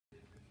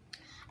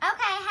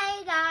Okay,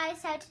 hey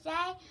guys, so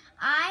today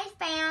I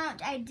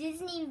found a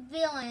Disney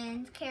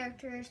villains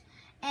characters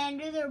and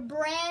they're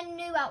brand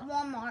new at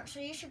Walmart, so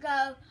you should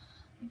go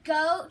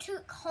to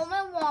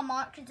Coleman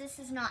Walmart because this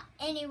is not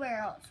anywhere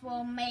else.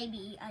 Well,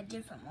 maybe a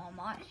different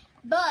Walmart,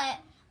 but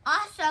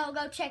also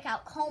go check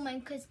out Coleman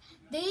because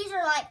these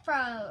are like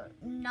for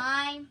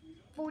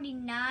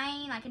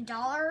 $9.49, like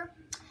 $1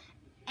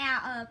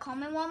 at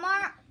Coleman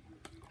Walmart.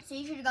 So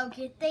you should go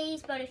get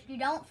these, but if you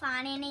don't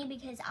find any,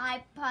 because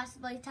I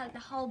possibly took the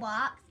whole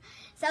box,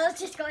 so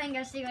let's just go ahead and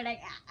go see what I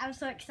got. I'm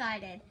so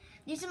excited.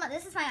 This is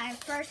my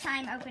first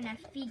time opening a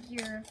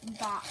figure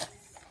box.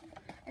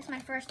 It's my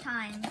first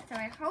time, so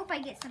I hope I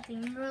get somebody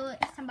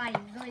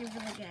really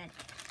good.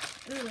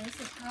 Ooh, this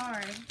is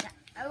hard to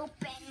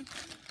open.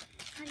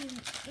 How do you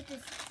get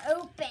this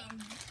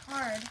open? It's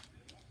hard.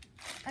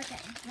 Okay,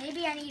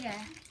 maybe I need to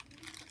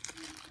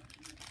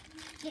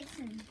get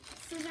some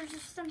scissors or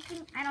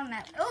something. I don't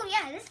know. Oh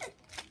yeah, this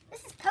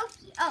is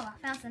Pokey. Oh, I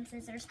found some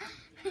scissors.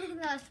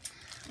 That was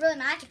really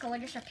magical.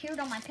 It just appeared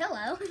on my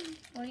pillow.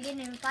 Well, you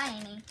didn't even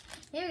find any.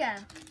 Here we go.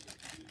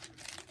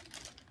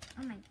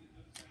 Oh my.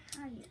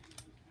 How do you?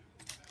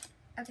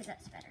 Okay,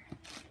 that's better.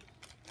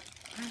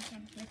 I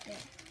can flip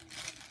it.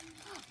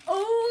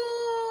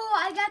 Oh,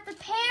 I got the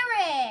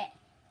parrot.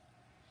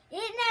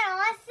 Isn't that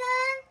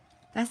awesome?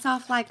 That's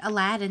off like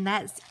Aladdin.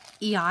 That's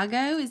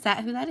Iago. Is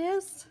that who that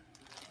is?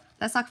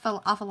 That's like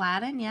off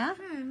Aladdin, yeah?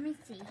 Let me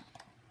see.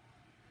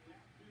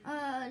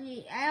 I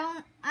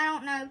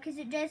don't know because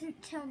it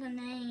doesn't tell the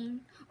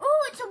name.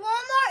 Oh, it's a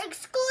Walmart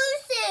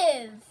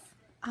exclusive.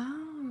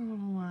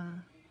 Oh.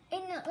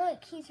 And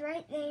look, he's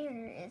right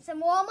there. It's a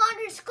Walmart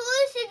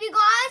exclusive, you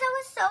guys. I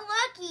was so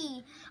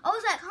lucky. I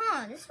was like,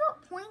 this is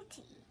what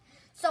pointy.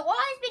 So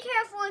always be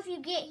careful if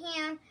you get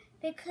him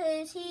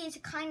because he is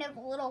kind of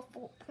a little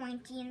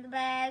pointy in the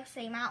bag, so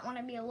you might want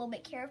to be a little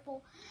bit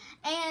careful.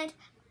 And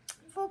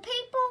for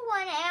people,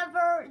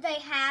 whenever they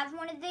have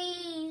one of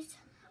these,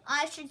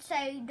 I should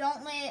say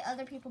don't let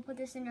other people put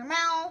this in your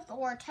mouth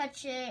or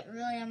touch it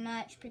really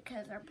much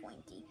because they're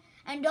pointy.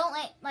 And don't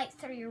let like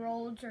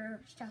 3-year-olds or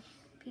stuff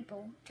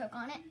people choke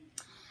on it.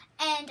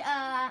 And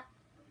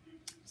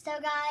so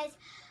guys,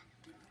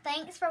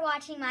 thanks for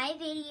watching my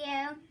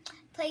video.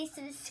 Please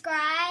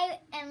subscribe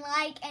and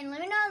like and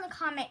let me know in the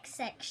comment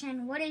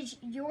section what is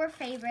your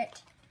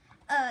favorite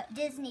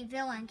Disney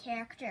villain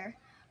character.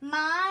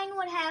 Mine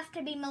would have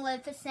to be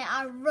Maleficent.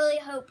 I really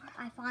hope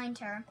I find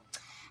her.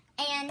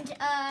 And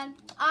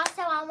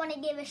also, I want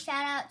to give a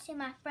shout out to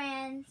my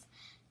friends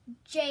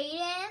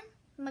Jaden,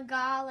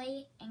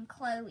 Magali, and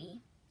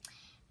Chloe.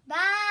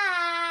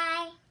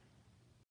 Bye!